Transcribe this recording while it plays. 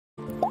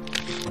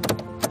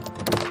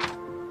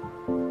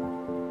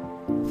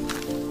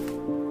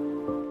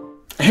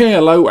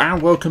Hello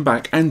and welcome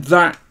back, and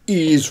that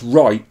is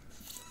right.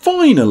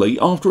 Finally,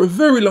 after a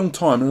very long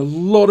time and a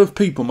lot of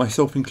people,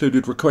 myself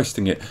included,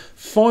 requesting it,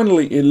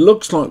 finally it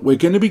looks like we're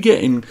going to be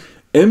getting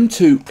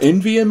M.2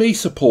 NVMe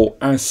support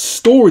as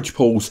storage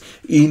pools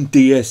in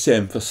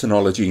DSM for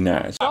Synology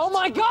NAS. Oh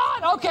my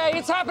god! Okay,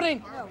 it's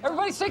happening!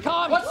 Everybody stay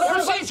calm! What's the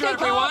procedure,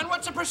 everyone?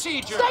 What's the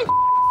procedure? Stay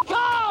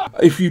calm!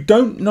 If you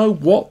don't know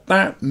what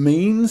that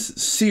means,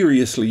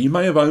 seriously, you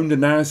may have owned a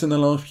NAS in the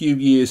last few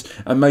years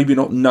and maybe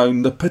not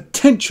known the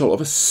potential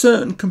of a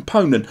certain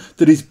component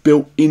that is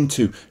built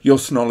into your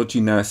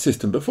Synology NAS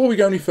system. Before we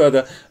go any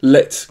further,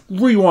 let's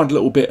rewind a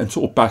little bit and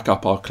sort of back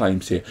up our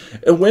claims here.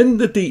 And when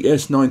the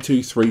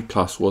DS923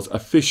 Plus was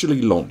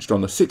officially launched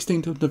on the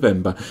 16th of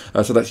November,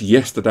 so that's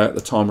yesterday at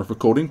the time of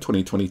recording,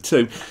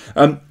 2022,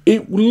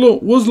 it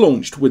was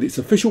launched with its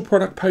official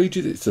product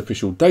pages, its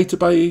official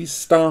database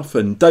stuff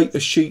and data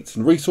sheets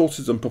and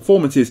resources and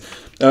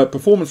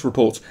performance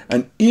reports,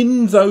 and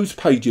in those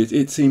pages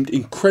it seemed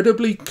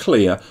incredibly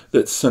clear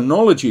that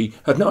Synology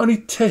had not only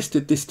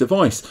tested this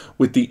device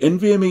with the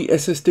NVMe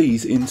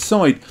SSDs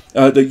inside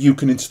that you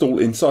can install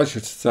inside, I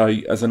should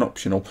say, as an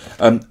optional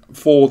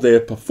for their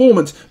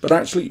performance, but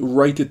actually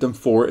rated them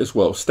for it as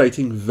well,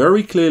 stating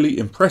very clearly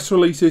in press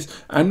releases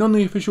and on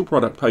the official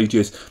product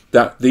pages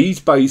that these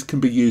bays can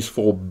be used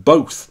for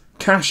both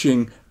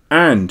caching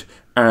and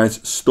as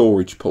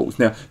storage pools.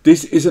 Now,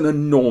 this is an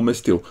enormous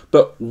deal,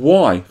 but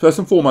why? First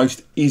and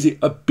foremost, is it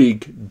a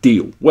big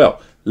deal?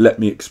 Well, let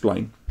me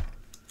explain.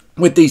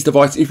 With these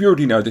devices, if you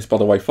already know this, by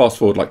the way, fast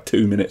forward like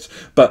 2 minutes,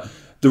 but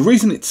the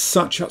reason it's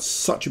such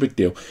a big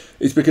deal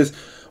is because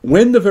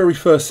when the very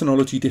first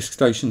Synology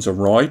Diskstations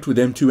arrived with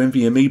M.2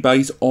 NVMe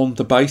bays on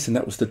the base, and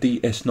that was the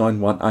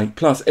DS918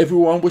 Plus,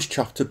 everyone was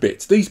chuffed to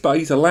bits. These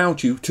bays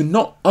allowed you to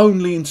not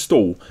only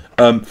install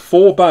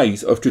 4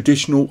 bays of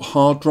traditional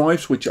hard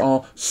drives, which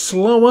are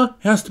slower,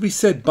 has to be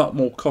said, but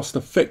more cost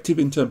effective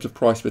in terms of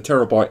price per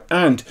terabyte,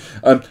 and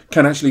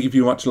can actually give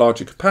you much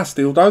larger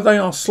capacity. Although they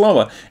are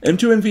slower,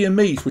 M.2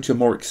 NVMe's, which are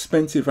more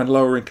expensive and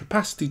lower in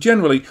capacity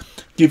generally,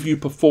 give you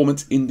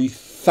performance in the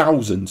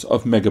thousands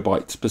of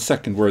megabytes per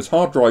second, whereas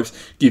hard drives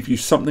give you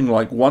something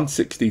like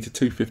 160 to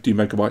 250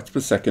 megabytes per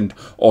second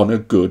on a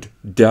good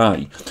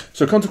day.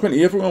 So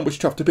consequently, everyone was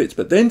chuffed to bits.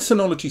 But then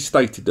Synology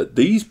stated that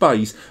these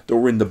bays that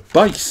were in the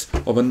base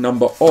of a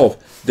number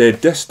of their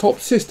desktop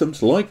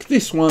systems, like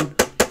this one,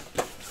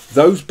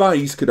 those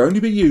bays could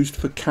only be used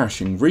for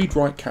caching,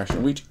 read-write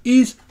caching, which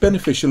is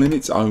beneficial in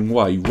its own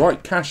way.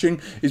 Write caching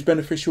is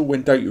beneficial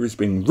when data is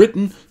being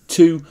written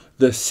to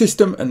the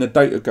system and the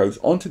data goes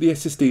onto the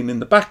SSD, and in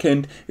the back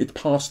end it's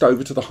passed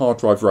over to the hard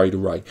drive RAID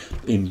array.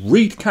 In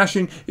read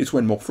caching, it's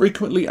when more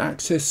frequently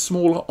accessed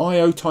smaller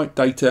IO type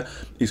data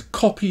is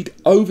copied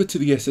over to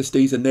the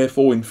SSDs, and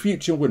therefore in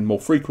future when more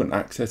frequent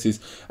accesses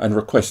and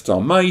requests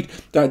are made,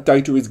 that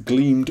data is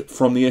gleaned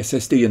from the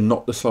SSD and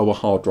not the slower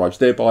hard drives,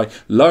 thereby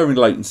lowering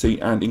latency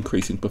and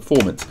increasing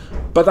performance.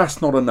 But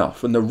that's not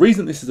enough, and the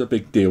reason this is a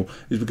big deal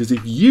is because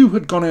if you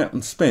had gone out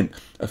and spent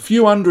a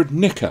few hundred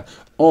nicker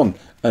on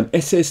an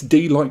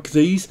SSD like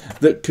these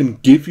that can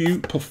give you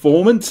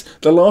performance,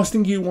 the last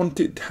thing you want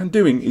it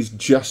doing is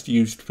just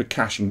used for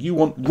caching. You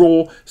want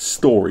raw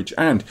storage.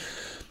 And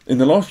in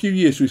the last few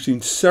years, we've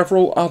seen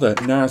several other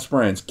NAS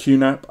brands,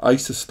 QNAP,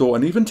 Acer Store,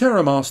 and even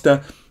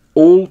TerraMaster,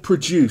 all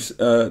produce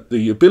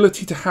the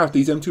ability to have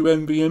these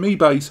M.2 NVMe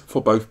bays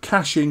for both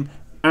caching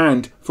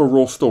and for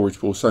raw storage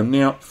pools. So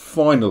now,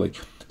 finally,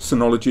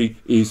 Synology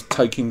is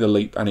taking the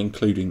leap and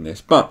including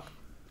this. But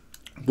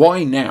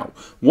why now?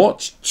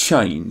 What's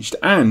changed?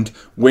 And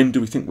when do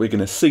we think we're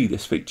going to see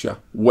this feature?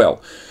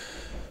 Well,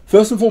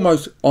 first and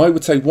foremost, I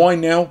would say why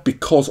now?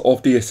 Because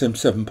of DSM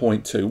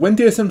 7.2. When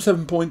DSM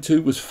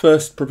 7.2 was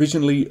first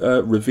provisionally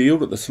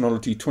revealed at the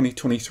Synology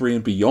 2023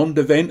 and Beyond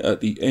event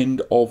at the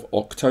end of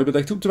October,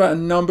 they talked about a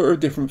number of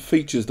different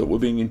features that were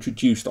being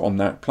introduced on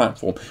that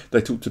platform.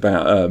 They talked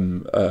about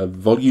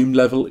volume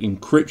level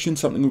encryption,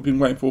 something we've been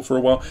waiting for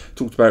a while.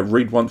 Talked about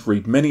read once,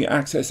 read many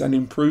access and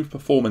improved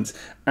performance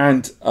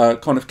and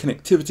kind of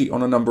connectivity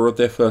on a number of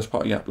their first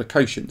party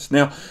applications.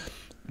 Now,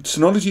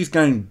 Synology is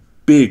going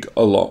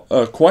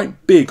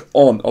quite big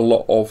on a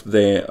lot of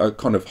their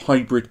kind of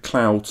hybrid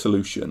cloud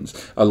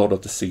solutions. A lot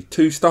of the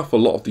C2 stuff, a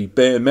lot of the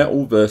bare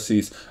metal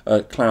versus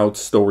cloud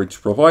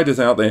storage providers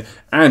out there.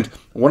 And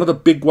one of the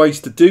big ways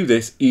to do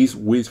this is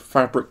with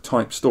fabric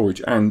type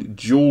storage and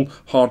dual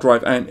hard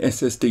drive and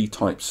SSD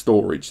type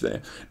storage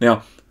there.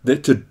 Now, to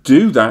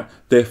do that,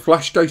 their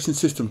FlashStation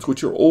systems,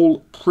 which are all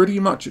pretty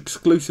much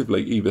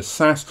exclusively either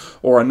SAS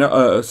or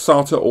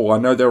SATA, or I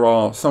know there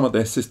are some of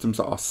their systems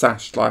that are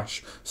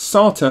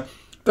SAS/SATA,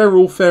 they're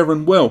all fair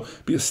and well,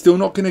 but you're still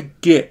not going to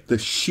get the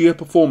sheer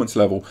performance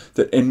level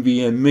that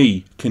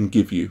NVMe can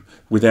give you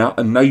without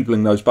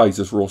enabling those bays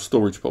as raw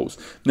storage pools.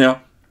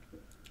 Now,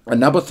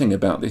 another thing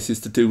about this is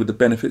to do with the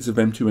benefits of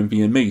M.2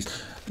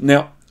 NVMe's.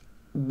 Now,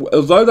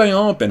 although they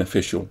are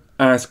beneficial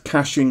as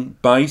caching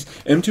bays,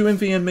 M.2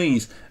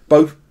 NVMe's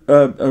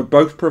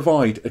both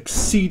provide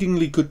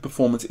exceedingly good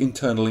performance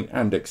internally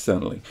and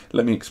externally.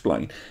 Let me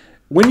explain.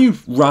 when you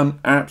run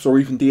apps or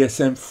even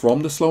DSM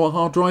from the slower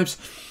hard drives,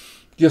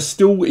 you're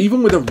still,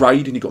 even with a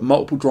RAID and you've got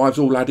multiple drives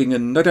all adding,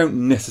 and they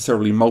don't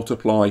necessarily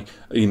multiply,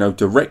 you know,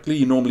 directly.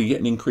 You normally get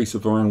an increase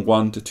of around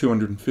 1 to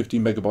 250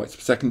 megabytes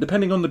per second,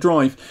 depending on the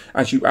drive,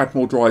 as you add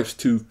more drives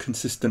to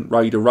consistent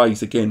RAID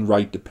arrays, again,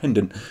 RAID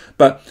dependent.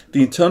 But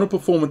the internal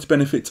performance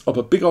benefits of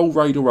a big old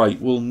RAID array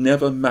will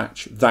never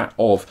match that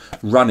of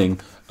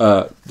running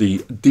the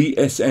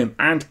DSM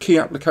and key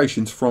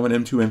applications from an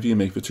M.2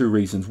 NVMe for two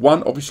reasons.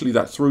 One, obviously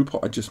that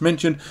throughput I just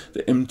mentioned,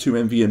 the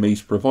M.2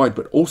 NVMe's provide,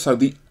 but also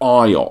the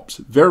IOPS,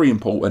 very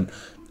important.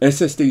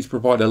 SSDs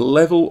provide a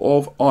level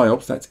of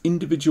IOPS, that's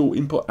individual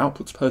input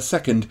outputs per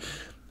second,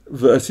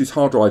 versus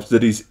hard drives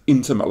that is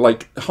intimate.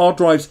 Like hard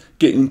drives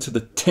get into the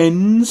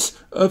tens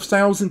of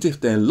thousands if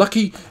they're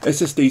lucky.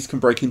 SSDs can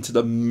break into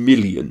the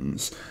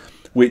millions,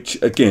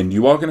 which again,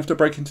 you are going to have to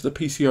break into the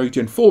PCIe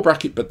Gen 4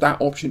 bracket, but that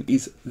option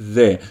is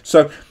there.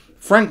 So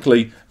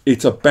frankly,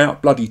 it's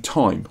about bloody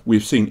time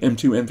we've seen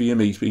M.2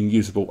 NVMe's being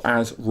usable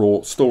as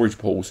raw storage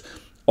pools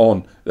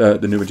on the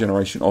newer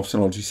generation of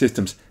Synology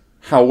systems.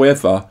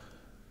 However,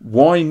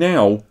 why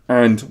now,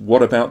 and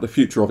what about the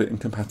future of it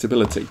and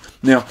compatibility?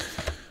 Now,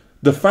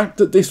 the fact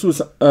that this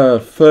was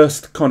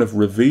first kind of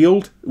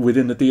revealed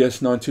within the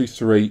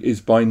DS923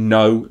 is by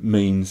no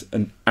means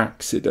an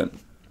accident.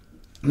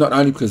 Not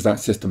only because that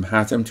system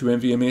has M.2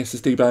 NVMe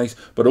SSD base,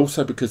 but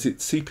also because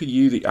its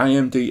CPU, the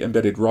AMD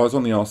embedded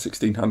Ryzen the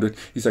R1600,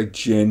 is a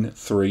Gen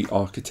 3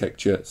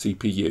 architecture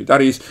CPU. That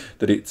is,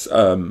 that its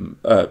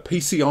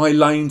PCI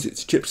lanes,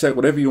 its chipset,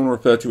 whatever you want to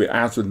refer to it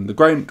as within the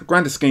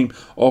grander scheme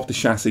of the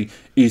chassis,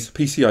 is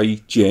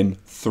PCIe Gen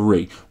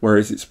 3,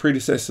 whereas its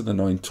predecessor, the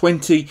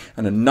 920,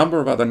 and a number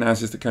of other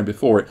NASs that came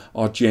before it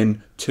are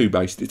Gen 2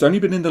 based. It's only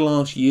been in the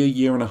last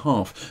year and a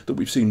half that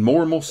we've seen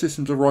more and more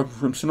systems arriving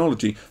from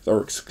Synology that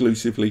are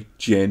exclusively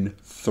Gen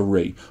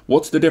 3.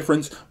 What's the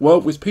difference?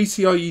 Well, with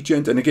PCIe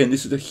Gen, and again,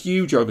 this is a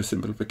huge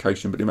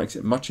oversimplification, but it makes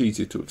it much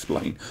easier to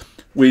explain.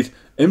 With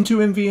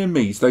M.2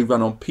 NVMe's, they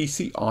run on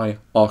PCI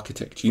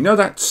architecture. You know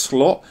that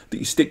slot that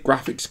you stick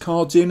graphics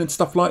cards in and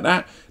stuff like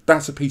that?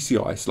 That's a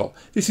PCI slot.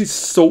 This is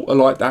sort of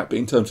like that, but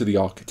in terms of the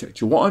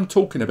architecture. What I'm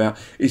talking about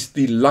is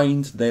the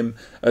lanes, the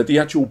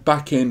actual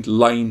back-end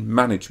lane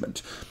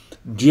management.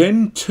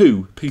 Gen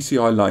 2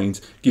 PCI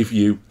lanes give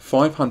you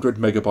 500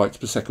 megabytes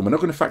per second. We're not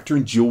going to factor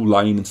in dual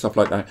lane and stuff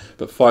like that,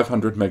 but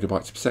 500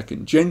 megabytes per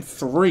second. Gen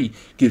 3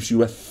 gives you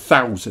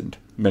 1,000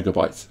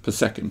 megabytes per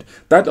second.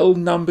 That little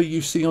number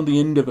you see on the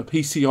end of a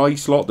PCI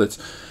slot that's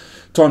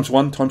times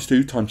 1, times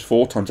 2, times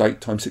 4, times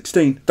 8, times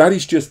 16, that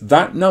is just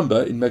that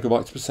number in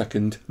megabytes per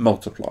second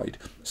multiplied.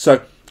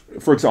 So,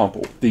 for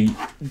example, the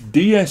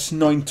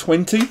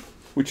DS920,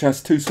 which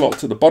has 2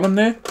 slots at the bottom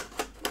there,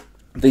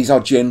 these are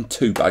Gen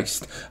 2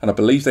 based, and I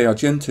believe they are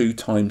Gen 2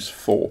 times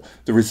 4.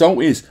 The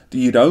result is that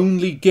you'd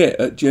only get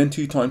at Gen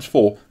 2 times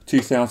 4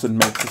 2000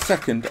 meg per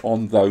second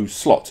on those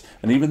slots.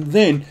 And even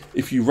then,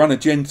 if you run a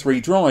Gen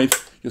 3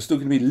 drive, you're still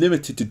going to be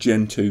limited to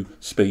Gen 2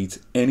 speeds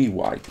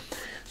anyway.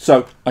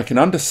 So I can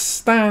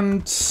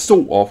understand,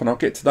 sort of, and I'll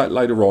get to that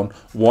later on,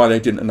 why they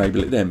didn't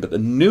enable it then. But the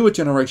newer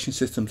generation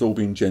systems all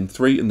being Gen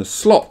 3, and the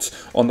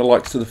slots on the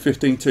likes of the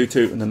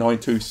 1522 and the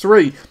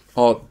 923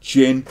 are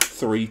Gen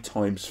 3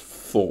 times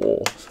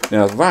 4.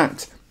 Now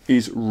that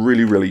is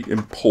really, really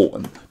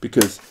important,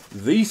 because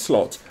these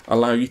slots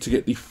allow you to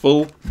get the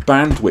full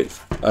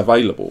bandwidth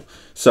available.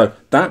 So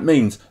that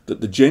means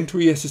that the Gen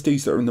 3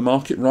 SSDs that are in the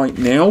market right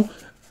now,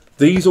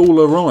 these all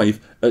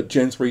arrive at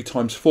Gen 3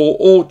 times 4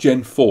 or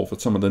Gen 4 for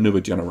some of the newer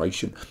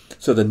generation.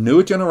 So the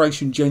newer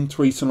generation Gen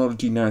 3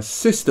 Synology NAS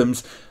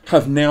systems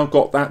have now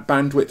got that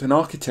bandwidth and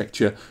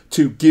architecture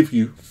to give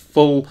you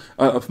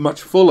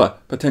much fuller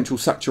potential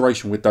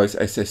saturation with those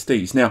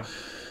SSDs. Now,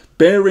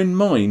 bear in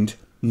mind,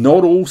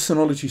 not all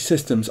Synology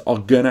systems are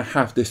going to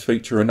have this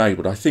feature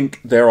enabled. I think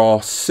there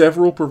are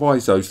several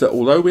provisos that,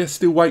 although we're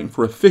still waiting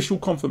for official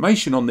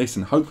confirmation on this,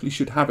 and hopefully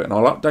should have it, and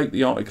I'll update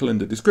the article in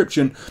the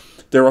description,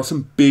 there are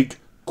some big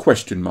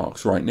question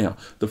marks right now.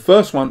 The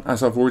first one,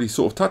 as I've already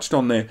sort of touched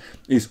on there,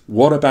 is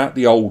what about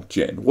the old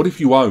gen? What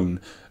if you own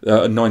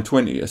a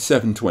 920, a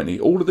 720,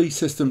 all of these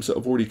systems that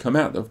have already come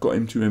out that have got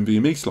M.2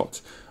 NVMe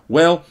slots?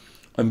 Well,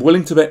 I'm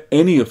willing to bet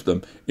any of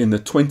them in the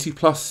 20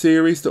 plus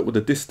series that were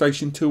the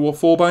Diskstation 2 or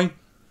 4 bay,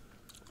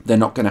 they're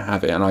not going to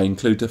have it, and I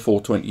include the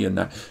 420 in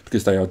that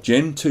because they are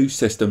Gen 2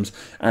 systems,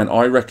 and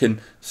I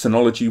reckon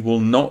Synology will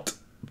not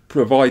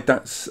provide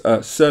that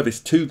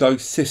service to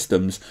those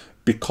systems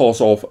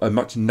because of a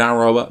much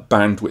narrower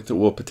bandwidth that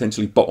will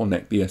potentially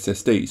bottleneck the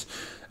SSDs.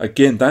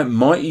 Again, that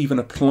might even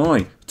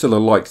apply to the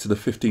likes of the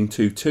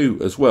 1522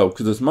 as well,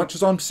 because as much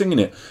as I'm singing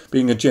it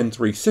being a Gen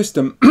 3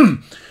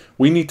 system,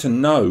 we need to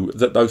know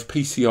that those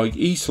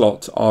PCIe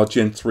slots are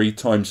Gen 3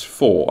 times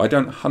 4. I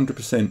don't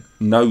 100%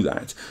 know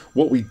that.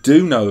 What we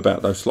do know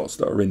about those slots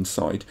that are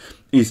inside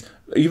is,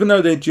 even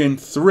though they're Gen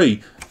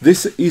 3,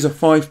 this is a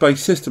 5-bay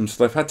system,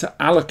 so they've had to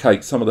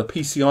allocate some of the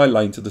PCI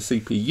lane to the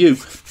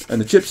CPU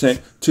and the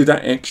chipset to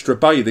that extra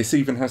bay. This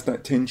even has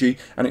that 10G,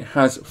 and it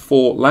has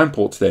 4 LAN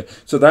ports there.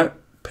 So that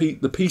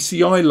the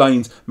PCI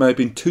lanes may have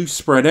been too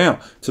spread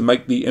out to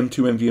make the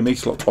M.2 NVMe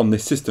slot on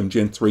this system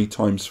Gen 3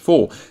 x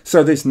 4.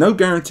 So there's no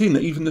guaranteeing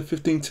that even the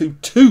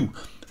 15.2.2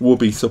 will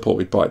be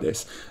supported by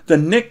this. The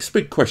next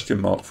big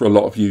question mark for a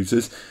lot of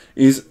users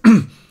is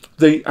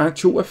the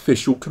actual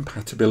official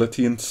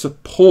compatibility and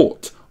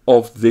support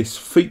of this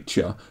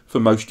feature for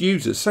most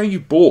users. Say you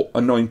bought a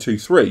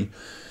 923,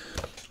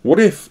 what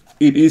if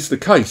it is the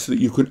case that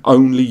you can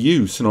only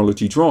use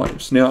Synology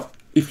drives? Now,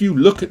 if you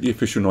look at the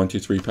official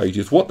 923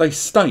 pages, what they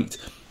state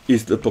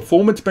is the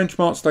performance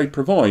benchmarks they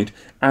provide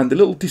and the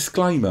little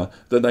disclaimer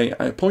that they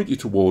point you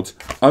towards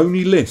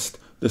only list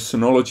the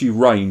Synology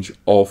range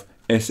of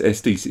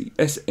SSDs,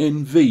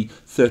 SNV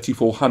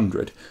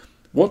 3400.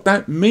 What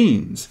that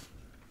means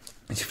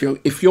is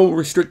if you're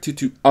restricted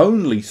to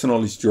only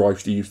Synology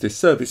drives to use this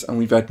service, and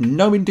we've had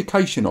no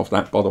indication of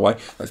that, by the way,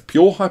 that's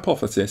pure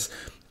hypothesis.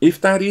 If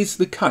that is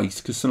the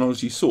case, because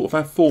Synology sort of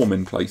have form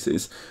in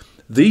places,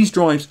 these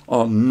drives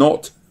are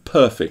not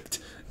perfect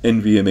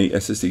NVMe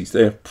SSDs.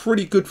 They're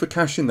pretty good for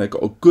caching. They've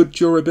got a good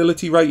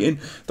durability rating.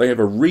 They have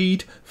a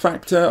read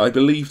factor. I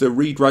believe the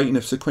read rating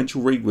of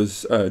sequential read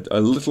was a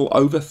little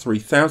over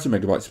 3,000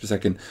 megabytes per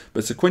second,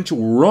 but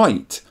sequential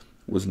write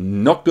was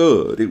not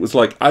good. It was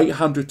like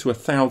 800 to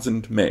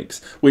 1,000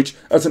 megs, which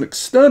as an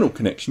external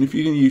connection, if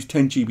you can use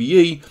 10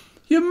 GBE,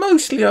 you're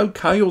mostly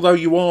okay, although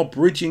you are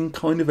bridging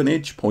kind of an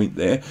edge point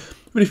there.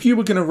 But if you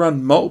were going to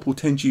run multiple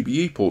 10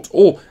 GBE ports,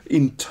 or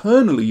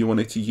internally you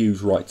wanted to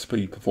use write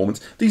speed performance,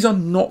 these are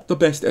not the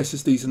best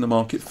SSDs in the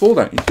market for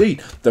that. Indeed,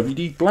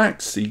 WD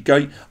Black,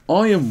 Seagate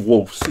Iron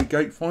Wolf,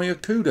 Seagate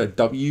Firecuda,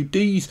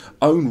 WD's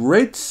own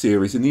Red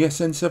series in the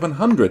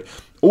SN700.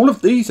 All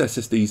of these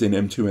SSDs in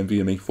M.2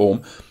 NVMe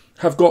form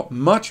have got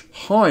much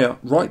higher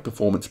write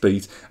performance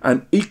speeds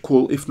and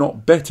equal, if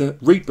not better,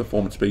 read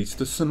performance speeds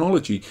to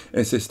Synology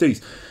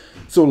SSDs.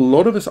 So a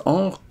lot of us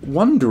are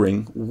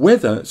wondering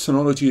whether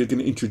Synology are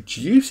going to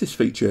introduce this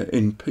feature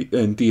in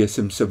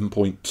DSM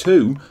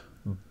 7.2,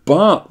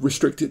 but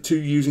restrict it to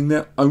using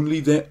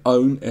only their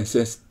own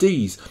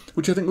SSDs,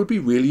 which I think would be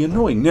really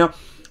annoying. Now,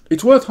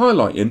 it's worth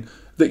highlighting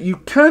that you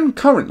can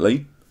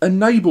currently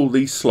enable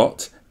these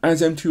slots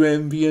as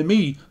M.2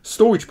 NVMe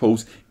storage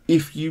pools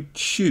if you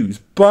choose,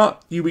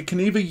 but we can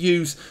either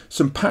use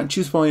some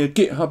patches via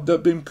GitHub that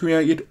have been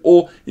created,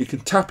 or you can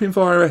tap in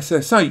via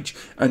SSH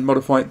and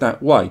modify it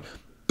that way.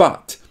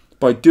 But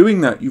by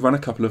doing that, you run a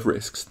couple of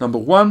risks. Number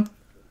one,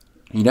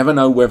 you never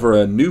know whether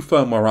a new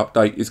firmware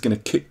update is going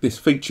to kick this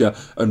feature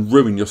and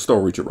ruin your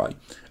storage array,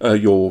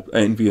 your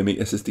NVMe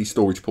SSD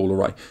storage pool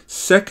array.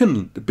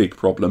 Second big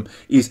problem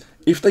is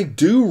if they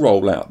do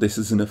roll out this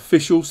as an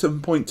official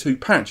 7.2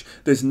 patch,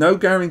 there's no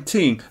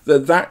guaranteeing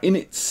that that in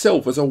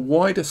itself as a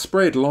wider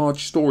spread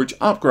large storage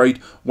upgrade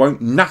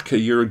won't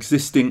knacker your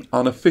existing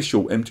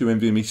unofficial M.2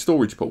 NVMe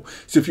storage pool.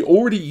 So if you're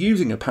already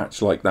using a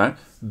patch like that,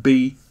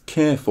 be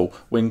careful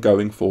when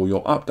going for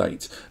your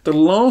updates. The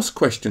last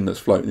question that's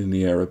floating in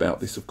the air about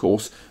this, of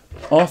course,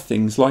 are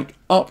things like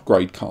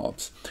upgrade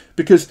cards,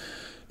 because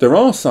there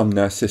are some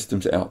NAS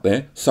systems out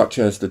there, such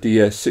as the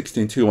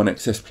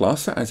DS1621XS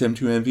Plus that has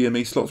M.2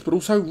 NVMe slots, but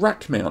also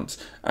rack mounts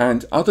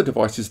and other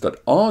devices that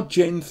are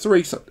Gen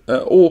 3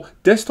 or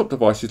desktop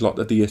devices like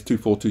the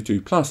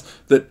DS2422 Plus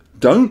that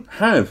don't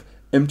have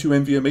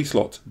M.2 NVMe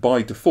slots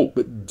by default,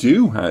 but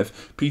do have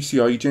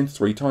PCIe Gen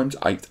 3 x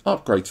 8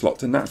 upgrade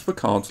slots, and that's for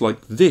cards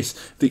like this,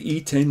 the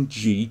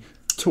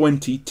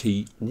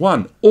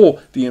E10G20T1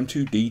 or the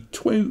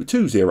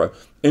M2D20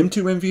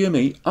 M.2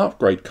 NVMe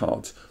upgrade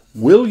cards.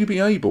 Will you be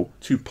able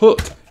to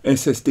put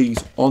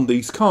SSDs on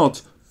these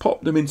cards,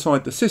 pop them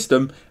inside the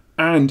system,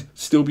 and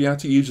still be able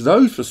to use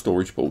those for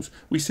storage pools?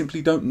 We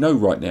simply don't know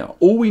right now.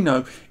 All we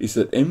know is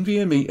that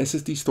NVMe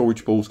SSD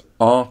storage pools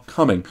are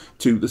coming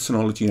to the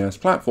Synology NAS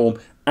platform,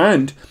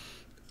 and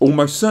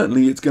almost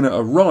certainly it's going to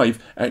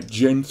arrive at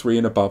Gen 3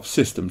 and above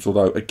systems,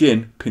 although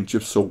again, pinch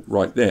of salt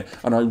right there.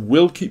 And I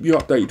will keep you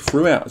updated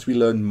throughout as we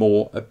learn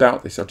more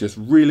about this. I just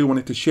really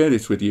wanted to share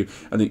this with you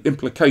and the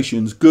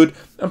implications, good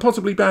and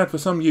possibly bad for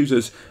some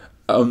users,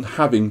 on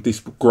having this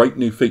great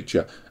new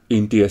feature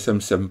in DSM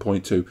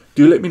 7.2.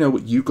 Do let me know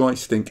what you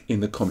guys think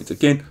in the comments.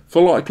 Again,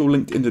 full article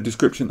linked in the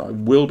description. I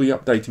will be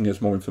updating as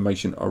more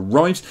information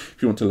arrives.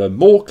 If you want to learn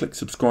more, click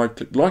subscribe,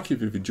 click like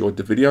if you've enjoyed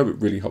the video. It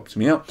really helps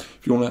me out.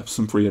 If you want to have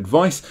some free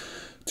advice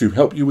to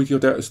help you with your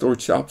data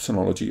storage setup,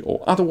 Synology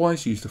or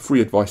otherwise, use the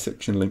free advice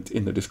section linked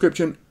in the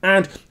description.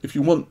 And if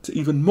you want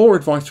even more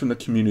advice from the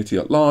community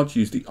at large,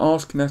 use the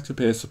Ask NAS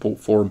Compare support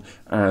forum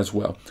as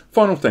well.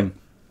 Final thing,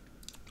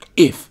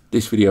 if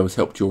this video has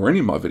helped you, or any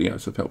of my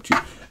videos have helped you,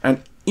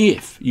 and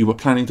if you were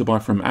planning to buy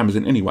from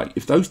Amazon anyway,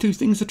 if those two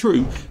things are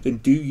true, then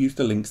do use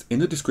the links in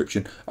the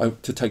description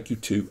to take you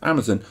to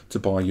Amazon to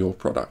buy your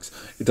products.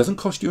 It doesn't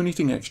cost you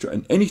anything extra,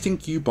 and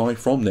anything you buy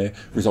from there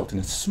results in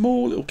a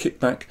small little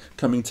kickback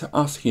coming to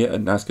us here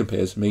at NAS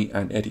Compares, me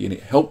and Eddie, and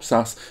it helps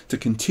us to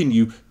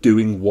continue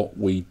doing what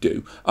we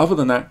do. Other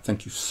than that,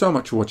 thank you so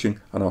much for watching,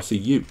 and I'll see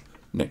you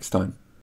next time.